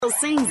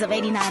Sings of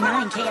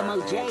 89.9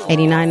 KMOJ.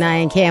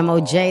 89.9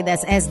 KMOJ.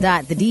 That's S.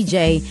 Dot, the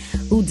DJ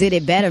who did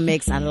it better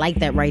mix. I like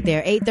that right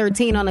there.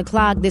 8:13 on the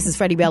clock. This is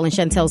Freddie Bell and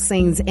Chantel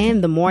Sings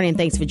in the morning.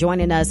 Thanks for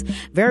joining us.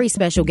 Very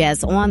special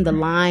guest on the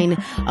line,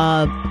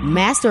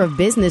 master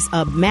business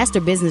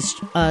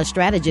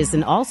strategist,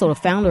 and also the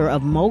founder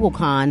of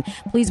MogulCon.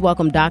 Please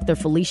welcome Dr.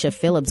 Felicia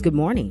Phillips. Good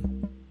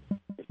morning.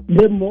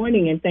 Good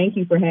morning, and thank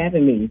you for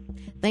having me.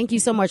 Thank you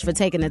so much for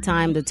taking the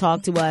time to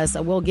talk to us.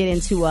 We'll get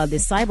into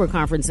this cyber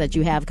conference that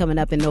you have coming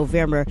up in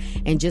November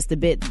in just a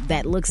bit.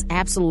 That looks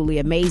absolutely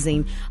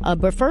amazing.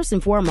 But first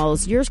and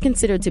foremost, you're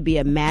considered to be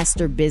a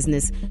master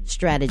business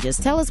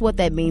strategist. Tell us what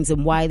that means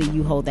and why do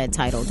you hold that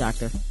title,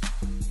 Doctor?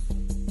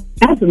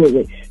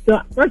 Absolutely. So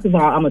first of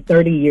all, I'm a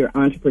 30-year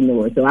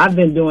entrepreneur. So I've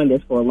been doing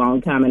this for a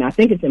long time, and I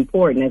think it's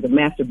important as a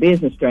master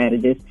business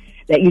strategist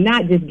that you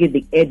not just get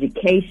the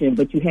education,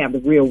 but you have the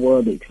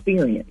real-world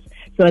experience.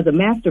 So as a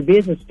master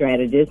business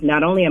strategist,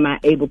 not only am I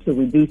able to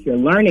reduce your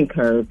learning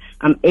curve,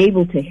 I'm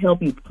able to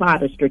help you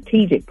plot a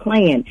strategic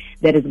plan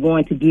that is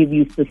going to give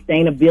you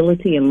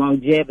sustainability and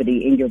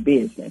longevity in your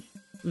business.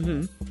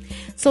 Mm-hmm.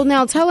 So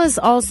now tell us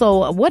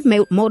also what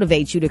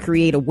motivates you to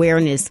create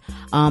awareness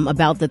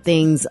about the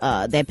things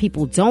that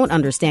people don't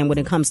understand when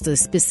it comes to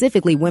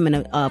specifically women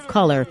of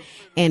color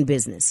and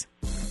business.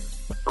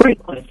 Great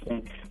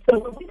question. So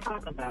when we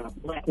talk about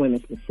Black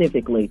women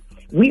specifically,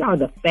 we are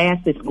the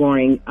fastest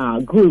growing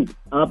group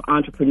of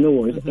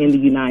entrepreneurs in the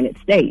United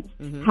States.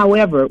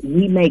 However,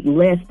 we make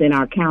less than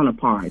our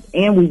counterparts,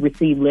 and we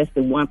receive less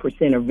than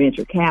 1% of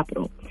venture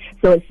capital.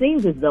 So it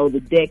seems as though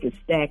the deck is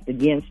stacked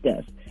against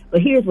us.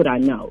 But here's what I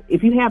know.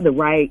 If you have the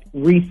right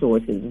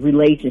resources,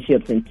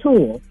 relationships, and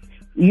tools,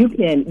 you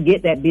can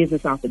get that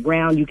business off the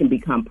ground. You can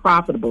become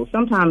profitable.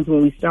 Sometimes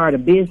when we start a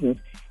business,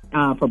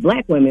 for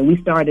Black women, we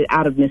started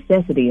out of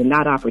necessity and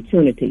not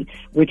opportunity.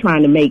 We're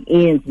trying to make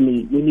ends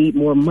meet. We need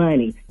more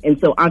money. And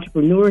so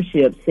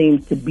entrepreneurship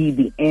seems to be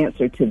the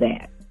answer to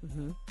that.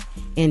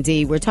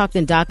 Indeed. We're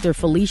talking to Dr.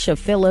 Felicia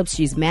Phillips.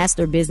 She's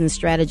master business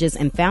strategist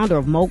and founder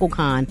of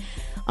MogulCon.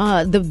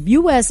 The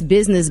U.S.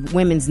 Business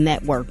Women's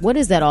Network, what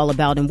is that all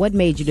about and what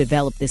made you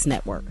develop this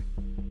network?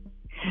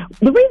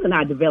 The reason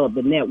I developed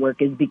the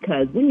network is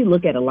because when you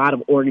look at a lot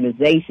of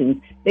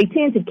organizations, they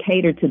tend to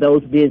cater to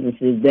those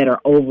businesses that are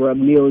over $1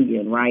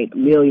 million, right? $1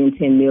 million,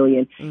 10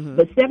 million.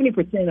 But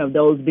 70% of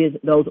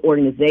those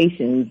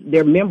organizations,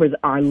 their members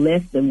are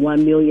less than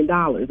 $1 million.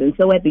 And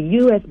so at the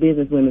U.S.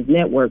 Business Women's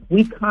Network,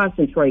 we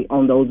concentrate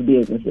on those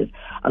businesses.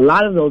 A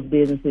lot of those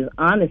businesses,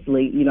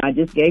 honestly, I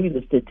just gave you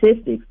the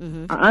statistics,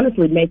 are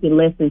honestly making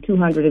less than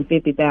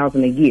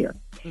 $250,000 a year.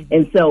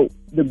 And so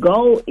the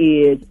goal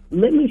is,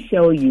 let me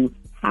show you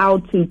how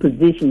to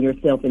position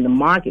yourself in the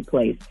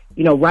marketplace.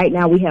 Right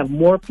now we have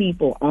more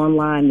people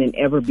online than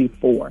ever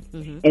before.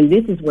 And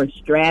this is where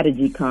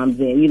strategy comes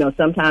in.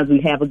 Sometimes we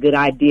have a good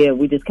idea.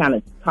 We just kind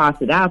of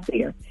toss it out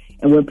there.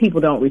 And when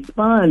people don't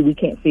respond, we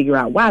can't figure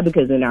out why,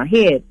 because in our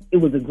head, it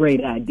was a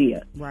great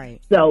idea. Right.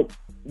 So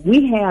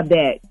we have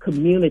that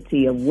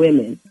community of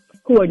women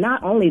who are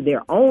not only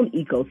their own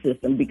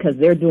ecosystem because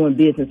they're doing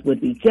business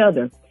with each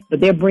other, but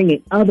they're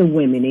bringing other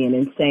women in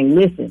and saying,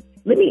 listen,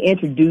 let me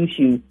introduce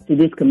you to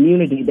this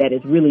community that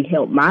has really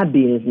helped my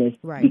business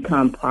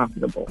become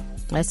profitable.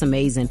 That's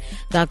amazing.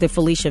 Dr.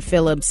 Felicia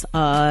Phillips,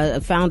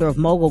 founder of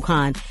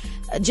MogulCon.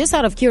 Just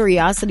out of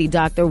curiosity,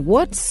 Doctor,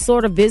 what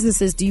sort of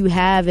businesses do you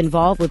have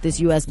involved with this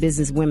U.S.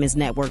 Business Women's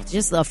Network?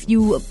 Just a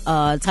few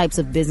types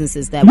of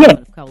businesses that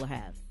women of color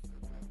have.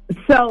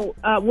 So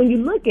when you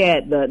look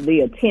at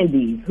the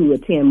attendees who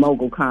attend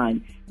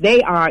MogulCon,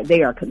 they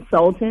are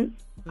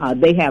consultants.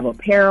 They have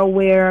apparel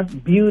wear,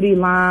 beauty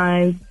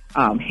lines,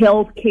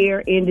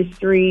 healthcare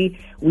industry.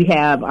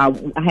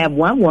 I have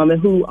one woman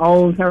who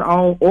owns her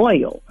own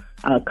oil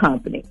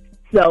company.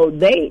 So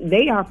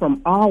they are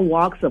from all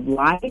walks of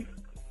life.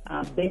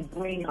 They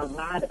bring a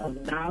lot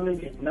of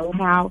knowledge and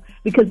know-how,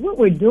 because what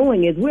we're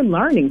doing is we're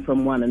learning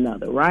from one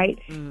another, right?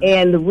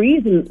 And the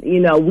reason,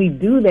 we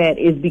do that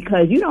is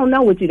because you don't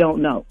know what you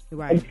don't know.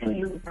 Right. Until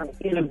you're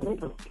in a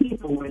group of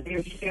people where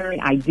they're sharing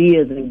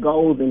ideas and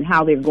goals and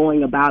how they're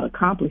going about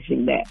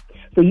accomplishing that.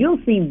 So you'll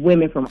see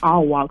women from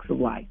all walks of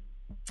life.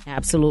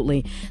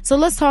 Absolutely. So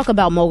let's talk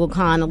about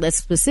MogulCon. Let's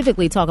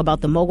specifically talk about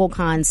the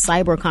MogulCon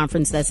Cyber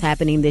Conference that's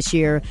happening this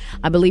year,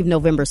 I believe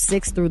November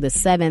 6th through the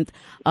 7th.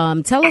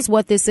 Tell us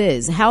what this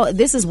is.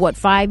 This is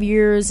 5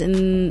 years,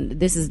 and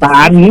this is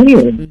 5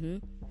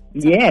 years.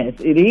 Yes,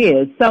 it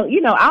is. So,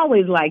 I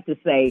always like to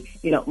say,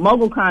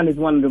 MogulCon is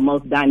one of the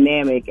most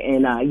dynamic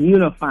and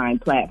unifying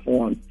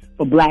platforms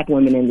for Black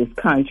women in this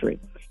country.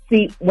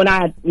 See, when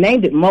I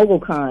named it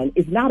MogulCon,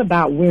 it's not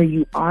about where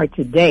you are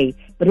today,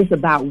 but it's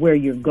about where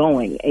you're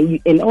going. And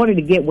in order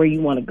to get where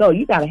you want to go,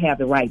 you got to have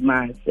the right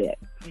mindset.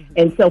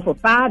 And so for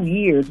 5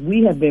 years,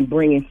 we have been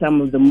bringing some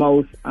of the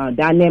most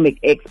dynamic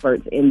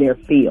experts in their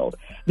field.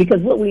 Because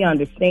what we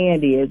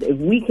understand is if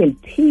we can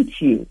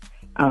teach you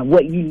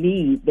what you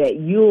need, that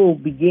you'll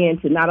begin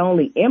to not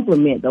only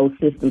implement those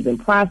systems and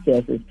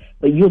processes,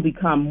 but you'll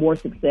become more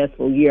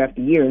successful year after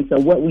year. And so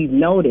what we've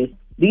noticed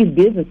these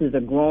businesses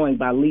are growing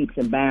by leaps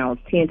and bounds,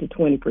 10 to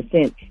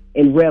 20%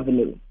 in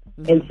revenue.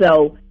 And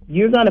so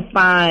you're going to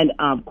find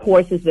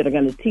courses that are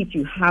going to teach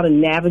you how to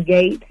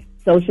navigate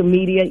social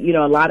media. You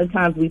know, a lot of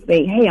times we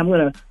think, hey, I'm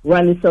going to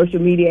run this social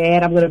media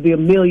ad. I'm going to be a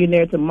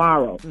millionaire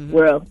tomorrow.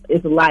 Well,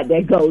 it's a lot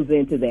that goes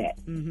into that.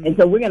 And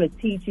so we're going to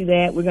teach you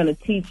that. We're going to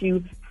teach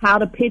you how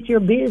to pitch your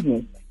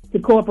business to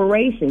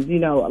corporations. You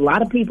know, a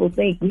lot of people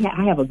think,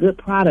 I have a good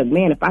product.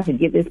 Man, if I could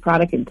get this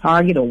product in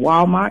Target or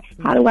Walmart,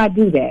 how do I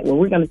do that? Well,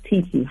 we're going to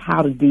teach you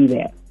how to do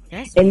that.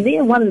 And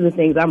then one of the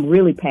things I'm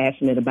really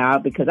passionate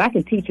about, because I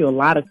can teach you a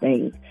lot of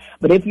things,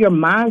 but if your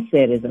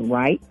mindset isn't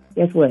right,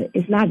 guess what?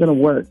 It's not going to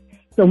work.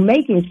 So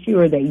making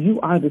sure that you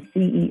are the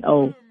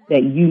CEO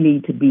that you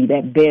need to be,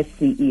 that best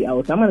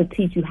CEO. So I'm going to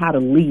teach you how to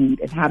lead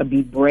and how to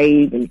be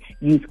brave and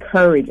use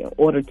courage in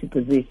order to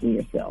position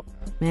yourself.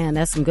 Man,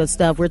 that's some good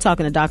stuff. We're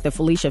talking to Dr.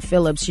 Felicia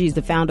Phillips. She's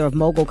the founder of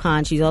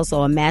MogulCon. She's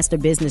also a master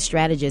business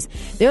strategist.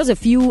 There's a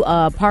few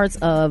parts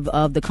of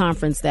the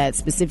conference that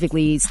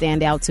specifically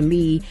stand out to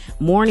me.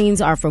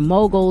 Mornings are for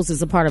moguls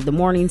is a part of the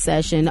morning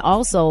session.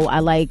 Also, I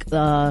like,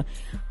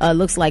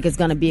 looks like it's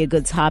going to be a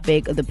good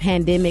topic, the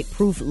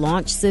pandemic-proof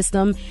launch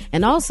system.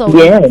 And also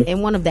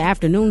in one of the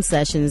afternoon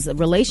sessions,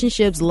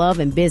 relationships, love,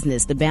 and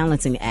business, the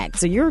balancing act.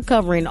 So you're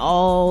covering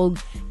all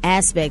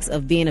aspects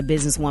of being a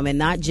businesswoman,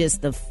 not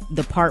just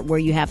the part where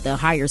you have to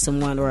hire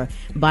someone or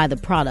buy the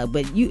product,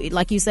 but you,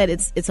 like you said,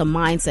 it's a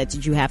mindset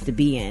that you have to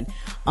be in.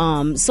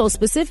 So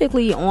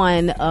specifically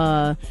on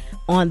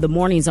the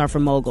mornings are for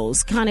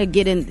moguls, kind of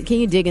can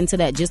you dig into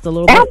that just a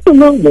little bit?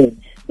 Absolutely.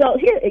 So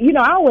here, you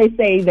know, I always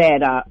say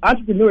that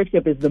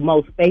entrepreneurship is the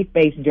most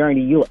faith-based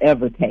journey you'll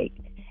ever take.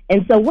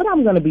 And so what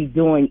I'm going to be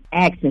doing,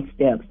 action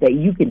steps that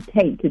you can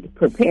take to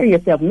prepare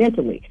yourself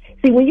mentally.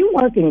 See, when you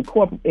work in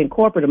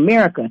corporate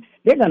America,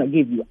 they're going to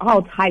give you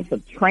all types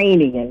of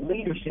training and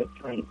leadership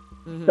training.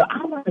 So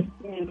I want to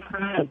spend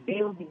time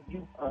building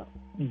you up,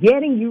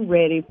 getting you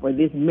ready for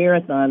this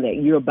marathon that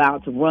you're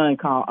about to run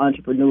called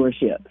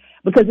entrepreneurship.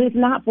 Because it's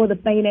not for the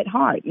faint at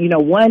heart. You know,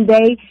 one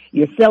day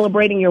you're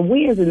celebrating your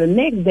wins, and the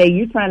next day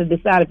you're trying to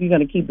decide if you're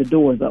going to keep the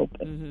doors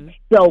open.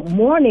 So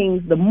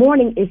the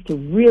morning is to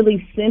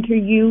really center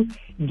you,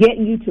 get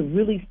you to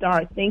really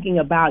start thinking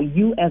about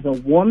you as a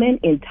woman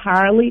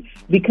entirely,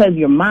 because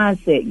your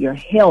mindset, your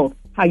health,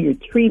 how you're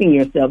treating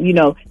yourself. You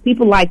know,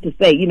 people like to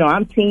say, you know,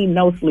 I'm team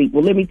no sleep.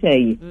 Well, let me tell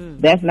you,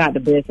 that's not the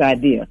best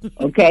idea,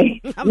 okay?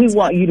 We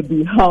want you to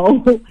be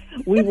whole.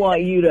 We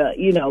want you to,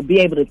 you know, be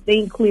able to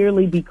think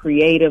clearly, be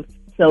creative,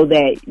 so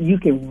that you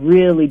can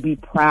really be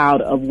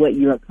proud of what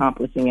you're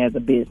accomplishing as a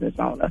business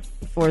owner.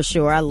 For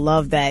sure. I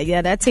love that.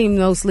 Yeah, that team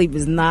no sleep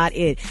is not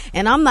it.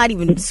 And I'm not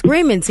even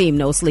screaming team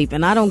no sleep,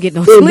 and I don't get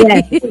no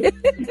sleep.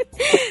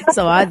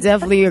 So I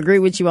definitely agree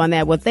with you on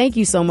that. Well, thank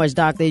you so much,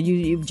 Doctor.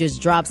 You've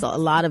just dropped a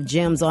lot of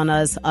gems on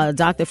us.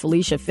 Dr.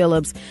 Felicia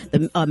Phillips,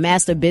 the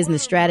master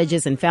business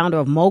strategist and founder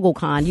of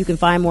MogulCon. You can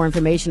find more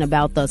information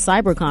about the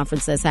cyber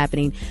conference that's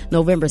happening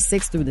November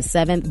 6th through the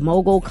 7th.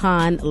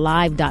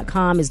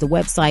 MogulConLive.com is the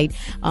website,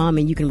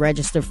 and you can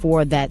register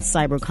for that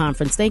cyber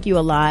conference. Thank you a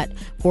lot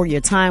for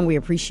your time. We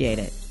appreciate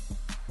it.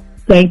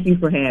 Thank you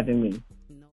for having me.